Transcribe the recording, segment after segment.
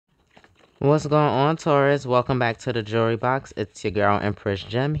What's going on, Taurus? Welcome back to the Jewelry Box. It's your girl, Empress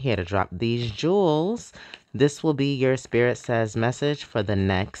Gem, here to drop these jewels. This will be your Spirit Says message for the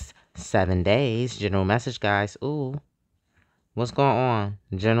next 7 days. General message, guys. Ooh, what's going on?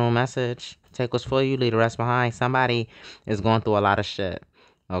 General message. Take what's for you, leave the rest behind. Somebody is going through a lot of shit.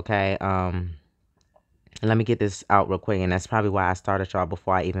 Okay, let me get this out real quick, and that's probably why I started y'all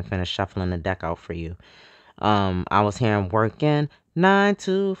before I even finished shuffling the deck out for you. I was hearing working 9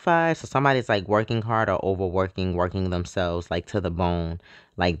 to 5. So somebody's like working hard or overworking, working themselves like to the bone,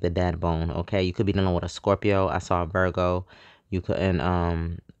 like the dead bone. Okay. You could be dealing with a Scorpio. I saw a Virgo. You could,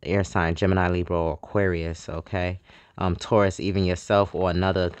 and air sign, Gemini, Libra, or Aquarius. Okay. Taurus, even yourself or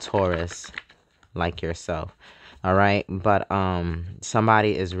another Taurus like yourself. All right. But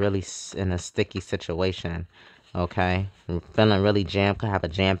somebody is really in a sticky situation. Okay. Feeling really jammed, could have a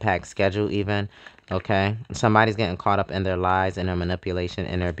jam-packed schedule even. Okay. Somebody's getting caught up in their lies and their manipulation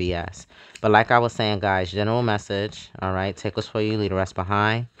and their BS. But like I was saying, guys, general message. All right. Take what's for you, leave the rest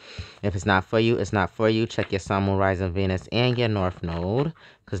behind. If it's not for you, it's not for you. Check your Sun, Moon, Rising, Venus, and your North Node,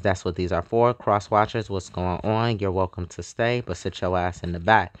 because that's what these are for. Cross watchers, what's going on? You're welcome to stay, but sit your ass in the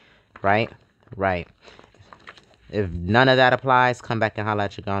back. Right? Right. If none of that applies, come back and holler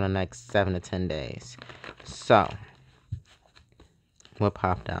at your girl in the next 7 to 10 days. So, what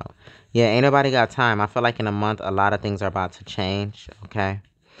popped out? Yeah, ain't nobody got time. I feel like in a month, a lot of things are about to change, okay?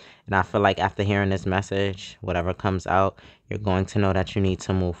 And I feel like after hearing this message, whatever comes out, you're going to know that you need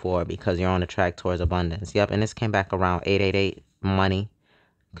to move forward because you're on the track towards abundance. Yep, and this came back around 888 money.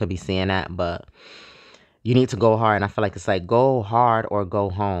 Could be seeing that, but you need to go hard. And I feel like it's like go hard or go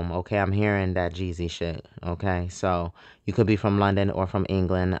home. Okay, I'm hearing that Jeezy shit. Okay, so you could be from London or from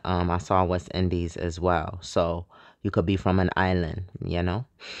England. I saw West Indies as well. So you could be from an island, you know.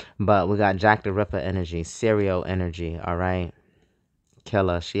 But we got Jack the Ripper energy, serial energy. All right,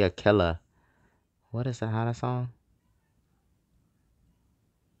 killer. She a killer. What is that? How that song?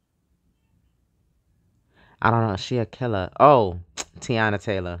 I don't know. She a killer. Oh, Tiana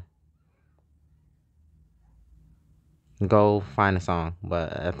Taylor. Go find a song,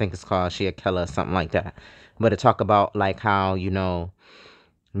 but I think it's called She a Killer, something like that. But it talk about like how, you know,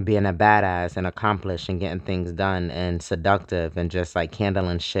 being a badass and accomplished and getting things done and seductive and just like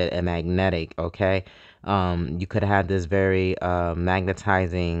handling shit and magnetic. Okay. You could have this very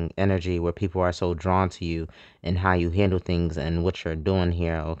magnetizing energy where people are so drawn to you and how you handle things and what you're doing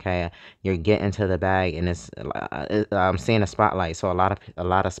here. Okay, you're getting to the bag and I'm seeing a spotlight, so a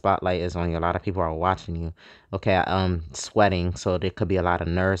lot of spotlight is on you. A lot of people are watching you. Okay, sweating, so there could be a lot of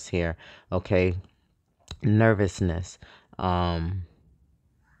nerves here. Okay, nervousness. um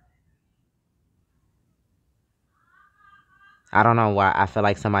I don't know why. I feel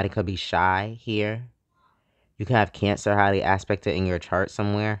like somebody could be shy here. You could have Cancer highly aspected in your chart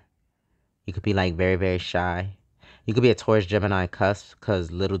somewhere. You could be like very, very shy. You could be a Taurus Gemini cusp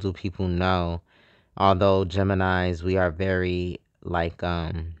because little do people know. Although Geminis, we are very like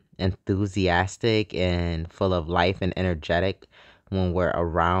enthusiastic and full of life and energetic when we're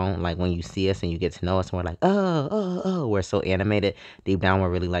around. Like when you see us and you get to know us and we're like, oh, oh, oh, we're so animated. Deep down, we're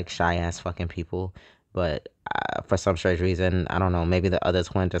really like shy ass fucking people. But for some strange reason, I don't know, maybe the other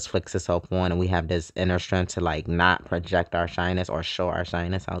twin just flicks itself on and we have this inner strength to like not project our shyness or show our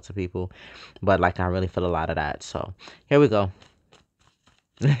shyness out to people. But like I really feel a lot of that. So here we go.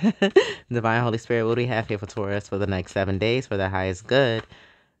 Divine Holy Spirit, what do we have here for Taurus for the next 7 days for the highest good?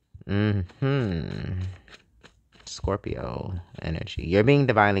 Scorpio energy. You're being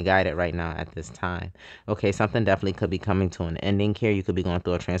divinely guided right now at this time. Okay, something definitely could be coming to an ending here. You could be going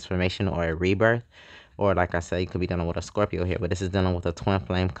through a transformation or a rebirth. Or like I said, you could be dealing with a Scorpio here, but this is dealing with a twin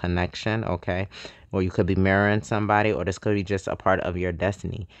flame connection, okay? Or you could be mirroring somebody, or this could be just a part of your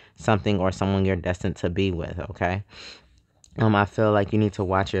destiny. Something or someone you're destined to be with, okay? I feel like you need to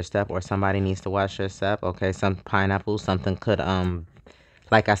watch your step or somebody needs to watch your step. Okay, some pineapple, something could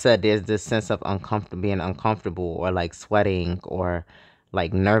like I said, there's this sense of being uncomfortable or like sweating or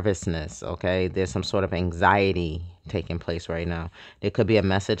like nervousness. Okay, there's some sort of anxiety taking place right now. There could be a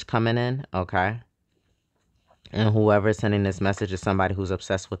message coming in, okay? And whoever's sending this message is somebody who's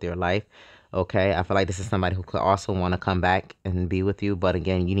obsessed with your life. Okay, I feel like this is somebody who could also want to come back and be with you, but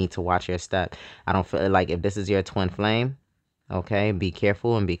again, you need to watch your step. I don't feel like if this is your twin flame, okay, be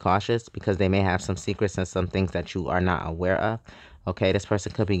careful and be cautious because they may have some secrets and some things that you are not aware of. Okay, this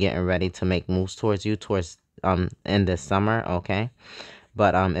person could be getting ready to make moves towards you towards in this summer. Okay,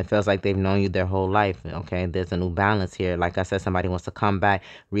 but it feels like they've known you their whole life. Okay, there's a new balance here. Like I said, somebody wants to come back,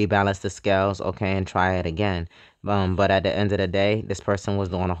 rebalance the scales, okay, and try it again. But at the end of the day, this person was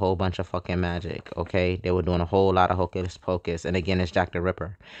doing a whole bunch of fucking magic, okay? They were doing a whole lot of hocus pocus. And again, it's Jack the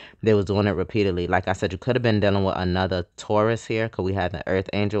Ripper. They was doing it repeatedly. Like I said, you could have been dealing with another Taurus here, because we had the Earth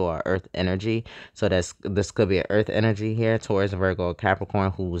Angel or Earth Energy. So this could be an Earth Energy here, Taurus, Virgo,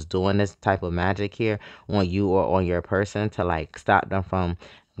 Capricorn, who was doing this type of magic here on you or on your person to like stop them from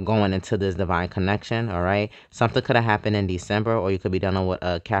going into this divine connection. All right, something could have happened in December, or you could be dealing with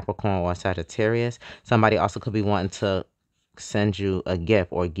a Capricorn or a Sagittarius. Somebody also could be wanting to send you a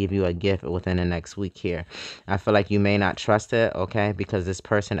gift or give you a gift within the next week here. I feel like you may not trust it, okay, because this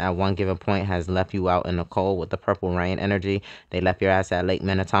person at one given point has left you out in the cold with the purple rain energy. They left your ass at Lake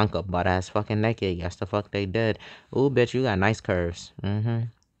Minnetonka butt ass fucking naked. Yes, the fuck they did. Ooh, bitch, you got nice curves. Who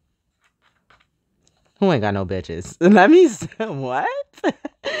ain't got no bitches? Let me what?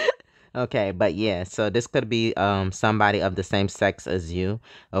 Okay, but yeah, so this could be somebody of the same sex as you,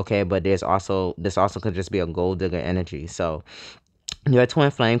 okay, but this also could just be a gold digger energy. So your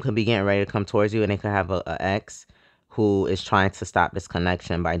twin flame could be getting ready to come towards you, and they could have a ex who is trying to stop this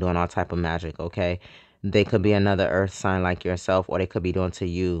connection by doing all type of magic, okay? They could be another earth sign like yourself, or they could be doing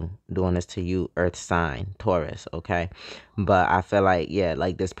this to you, earth sign, Taurus, okay? But I feel like, yeah,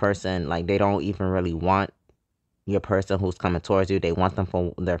 like this person, like they don't even really want your person who's coming towards you. They want them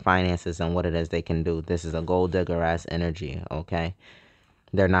for their finances and what it is they can do. This is a gold digger ass energy, okay?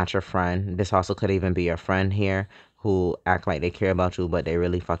 They're not your friend. This also could even be your friend here who act like they care about you, but they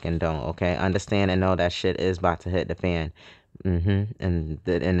really fucking don't, okay? Understand and know that shit is about to hit the fan. In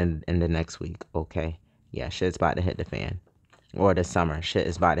the next week, okay? Yeah, shit's about to hit the fan. Or this summer, shit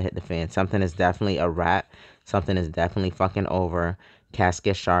is about to hit the fan. Something is definitely a wrap. Something is definitely fucking over.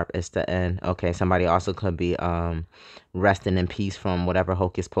 Casket sharp is the end. Okay, somebody also could be resting in peace from whatever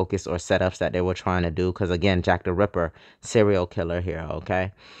hocus pocus or setups that they were trying to do. Because again, Jack the Ripper, serial killer here,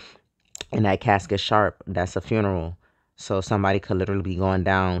 okay? And that casket sharp, that's a funeral. So somebody could literally be going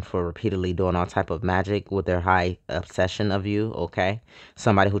down for repeatedly doing all type of magic with their high obsession of you, okay?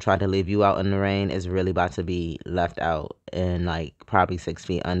 Somebody who tried to leave you out in the rain is really about to be left out and like probably 6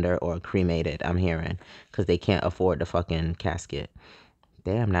 feet under or cremated, I'm hearing. Because they can't afford the fucking casket.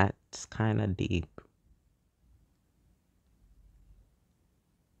 Damn, that's kind of deep.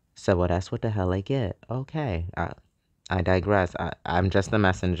 So, well, that's what the hell I get. Okay, I digress. I'm just a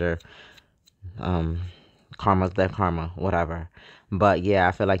messenger. Um, Karma's their karma, whatever. But yeah,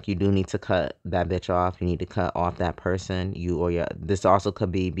 I feel like you do need to cut that bitch off. You need to cut off that person. You or your. This also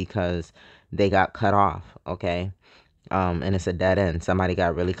could be because they got cut off. Okay, and it's a dead end. Somebody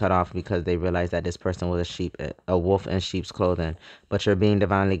got really cut off because they realized that this person was a wolf in sheep's clothing. But you're being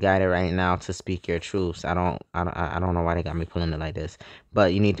divinely guided right now to speak your truths. I don't know why they got me pulling it like this.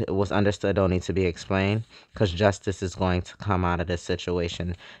 But you need to, what's understood don't need to be explained, because justice is going to come out of this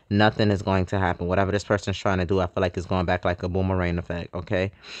situation. Nothing is going to happen. Whatever this person's trying to do, I feel like it's going back like a boomerang effect.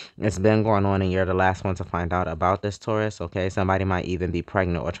 Okay, it's been going on, and you're the last one to find out about this, Taurus. Okay, somebody might even be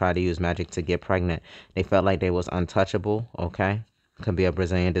pregnant or try to use magic to get pregnant. They felt like they was untouchable, okay? Could be a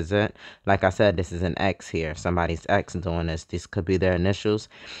Brazilian descent. Like I said, this is an X here. Somebody's X doing this. These could be their initials.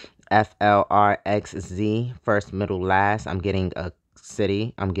 FLRXZ, first, middle, last. I'm getting a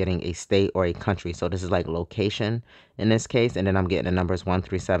city. I'm getting a state or a country. So this is like location in this case. And then I'm getting the numbers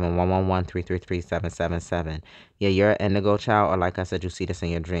 137-111-333-777. Yeah, you're an indigo child. Or like I said, you see this in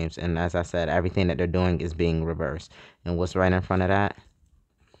your dreams. And as I said, everything that they're doing is being reversed. And what's right in front of that?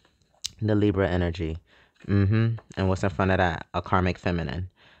 The Libra energy. And what's in front of that? A karmic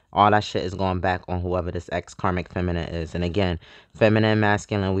feminine. All that shit is going back on whoever this ex karmic feminine is. And again, feminine,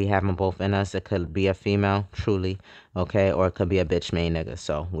 masculine, we have them both in us. It could be a female, truly, okay? Or it could be a bitch made nigga.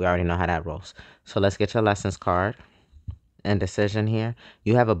 So we already know how that rolls. So let's get your lessons card and decision here.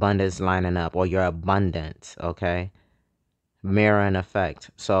 You have abundance lining up, or you're abundant, okay? Mirror and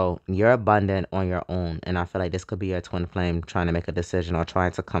effect. So you're abundant on your own, and I feel like this could be your twin flame trying to make a decision or trying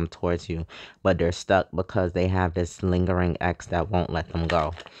to come towards you, but they're stuck because they have this lingering ex that won't let them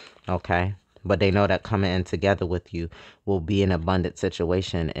go. Okay, but they know that coming in together with you will be an abundant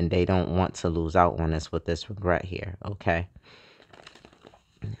situation, and they don't want to lose out on this with this regret here. Okay,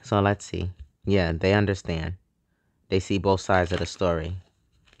 so let's see. Yeah, they understand. They see both sides of the story.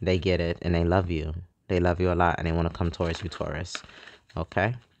 They get it, and they love you. They love you a lot, and they want to come towards you, Taurus.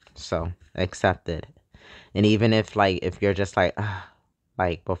 Okay? So, accept it. And even if, like, if you're just like,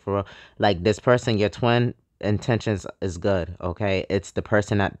 like, but for real, like, this person, your twin intentions is good, okay? It's the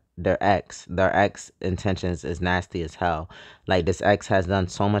person that, their ex intentions is nasty as hell. Like, this ex has done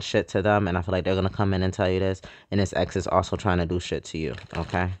so much shit to them, and I feel like they're going to come in and tell you this, and this ex is also trying to do shit to you,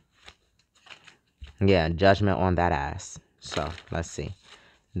 okay? Yeah, judgment on that ass. So, let's see.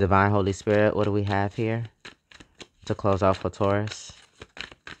 Divine Holy Spirit, what do we have here? to close out for Taurus.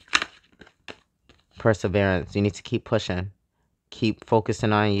 Perseverance. You need to keep pushing. Keep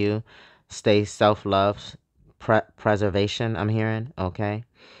focusing on you. Stay self-love. Preservation, I'm hearing. Okay?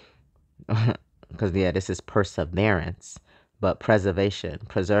 Because, yeah, this is perseverance. But preservation.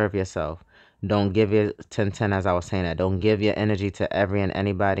 Preserve yourself. Don't give your 10-10, as I was saying that. Don't give your energy to every and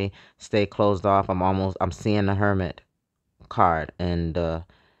anybody. Stay closed off. I'm seeing the Hermit card. And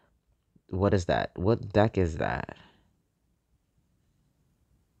what is that? What deck is that?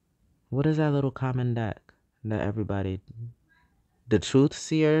 What is that little common deck that everybody... The Truth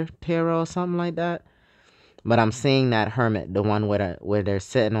Seer Tarot or something like that? But I'm seeing that Hermit, the one where they're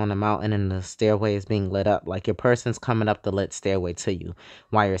sitting on the mountain and the stairway is being lit up. Like your person's coming up the lit stairway to you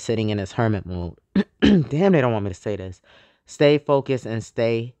while you're sitting in this hermit mode. Damn, they don't want me to say this. Stay focused and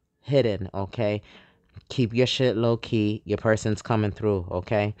stay hidden, okay? Keep your shit low key. Your person's coming through,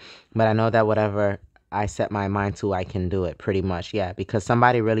 okay? But I know that whatever I set my mind to, I can do it pretty much. Yeah, because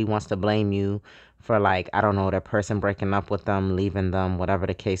somebody really wants to blame you for, like, I don't know, their person breaking up with them, leaving them, whatever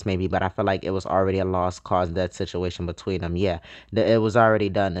the case may be. But I feel like it was already a lost cause, dead situation between them. Yeah, it was already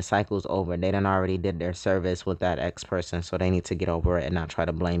done. The cycle's over. They done already did their service with that ex-person, so they need to get over it and not try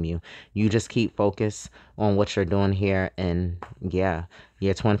to blame you. You just keep focused on what you're doing here, and yeah,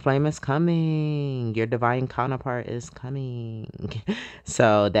 your twin flame is coming. Your divine counterpart is coming.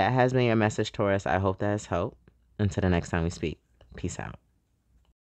 So that has been your message, Taurus. I hope that has helped. Until the next time we speak. Peace out.